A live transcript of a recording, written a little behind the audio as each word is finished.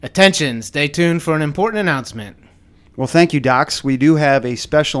Attention, stay tuned for an important announcement. Well, thank you, Docs. We do have a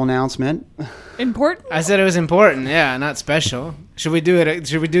special announcement. Important? I said it was important, yeah, not special. Should we do it?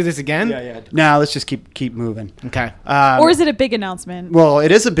 Should we do this again? Yeah. No, let's just keep moving. Okay. Or is it a big announcement? Well,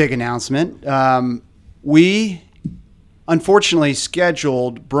 it is a big announcement. We unfortunately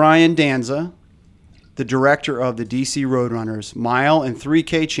scheduled Brian Danza, the director of the DC Roadrunners Mile and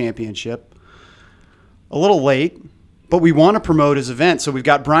 3K Championship, a little late, but we want to promote his event. So we've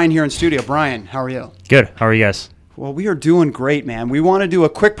got Brian here in studio. Brian, how are you? Good. How are you guys? Well, we are doing great, man. We want to do a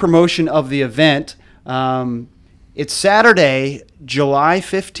quick promotion of the event. It's Saturday, July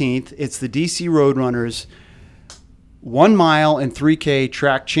 15th. It's the DC Roadrunners 1 mile and 3K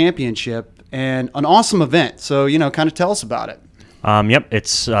track championship, and an awesome event. So, kind of tell us about it. Yep.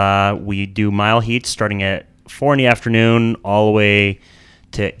 It's we do mile heats starting at 4 in the afternoon all the way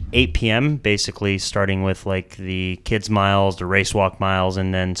to 8 p.m., basically starting with like the kids miles, the race walk miles,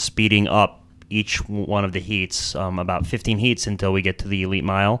 and then speeding up each one of the heats, about 15 heats until we get to the elite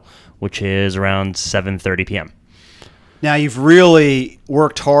mile, which is around 7:30 p.m. Now, you've really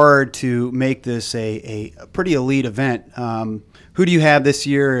worked hard to make this a pretty elite event. Who do you have this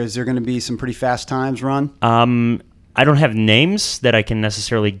year? Is there going to be some pretty fast times run? I don't have names that I can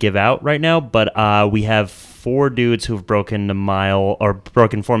necessarily give out right now, but we have 4 dudes who've broken the mile or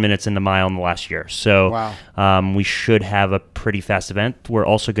broken 4 minutes in the mile in the last year. So wow. We should have a pretty fast event. We're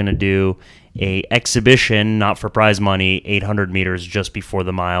also going to do a exhibition, not for prize money, 800 meters just before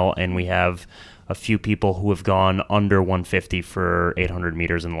the mile, and we have a few people who have gone under 150 for 800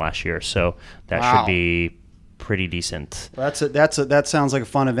 meters in the last year. So that Wow. should be pretty decent. That sounds like a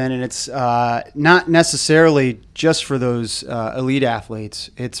fun event, and it's not necessarily just for those elite athletes.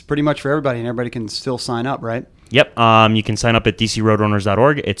 It's pretty much for everybody, and everybody can still sign up, right? Yep. You can sign up at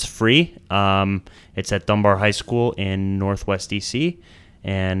dcroadrunners.org. It's free. It's at Dunbar High School in Northwest DC,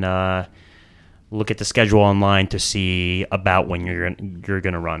 and look at the schedule online to see about when you're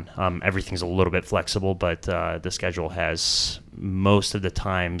going to run. Everything's a little bit flexible, but the schedule has most of the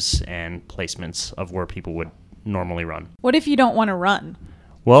times and placements of where people would normally run. What if you don't want to run?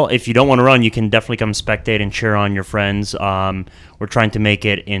 Well, if you don't want to run, you can definitely come spectate and cheer on your friends. We're trying to make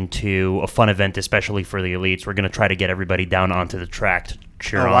it into a fun event, especially for the elites. We're going to try to get everybody down onto the track to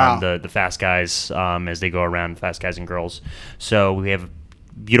cheer on the fast guys as they go around, fast guys and girls. So we have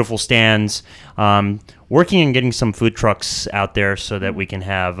beautiful stands, working on getting some food trucks out there so that we can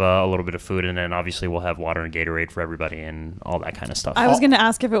have a little bit of food, and then obviously we'll have water and Gatorade for everybody and all that kind of stuff. I was going to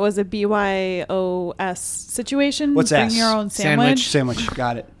ask if it was a BYOS situation. What's that? Bring your own sandwich. Sandwich.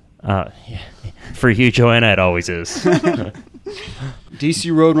 Got it. Yeah. For you, Joanna, it always is.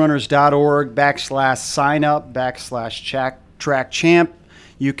 DCRoadrunners.org/sign-up/track champ.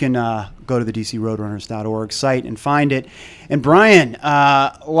 You can go to the DCRoadrunners.org site and find it. And Brian,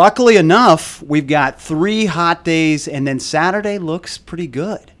 luckily enough, we've got 3 hot days, and then Saturday looks pretty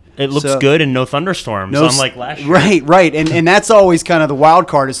good. It looks good and no thunderstorms, unlike last year. Right. And that's always kind of the wild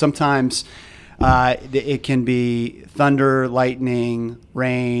card is sometimes it can be thunder, lightning,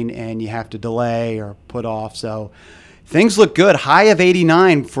 rain, and you have to delay or put off. So things look good. High of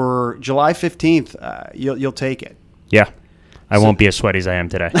 89 for July 15th. You'll take it. Yeah. I won't be as sweaty as I am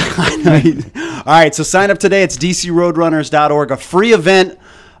today. All right, so sign up today. It's dcroadrunners.org, a free event,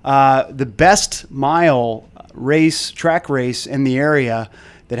 the best mile track race in the area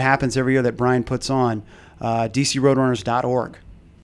that happens every year that Brian puts on, dcroadrunners.org.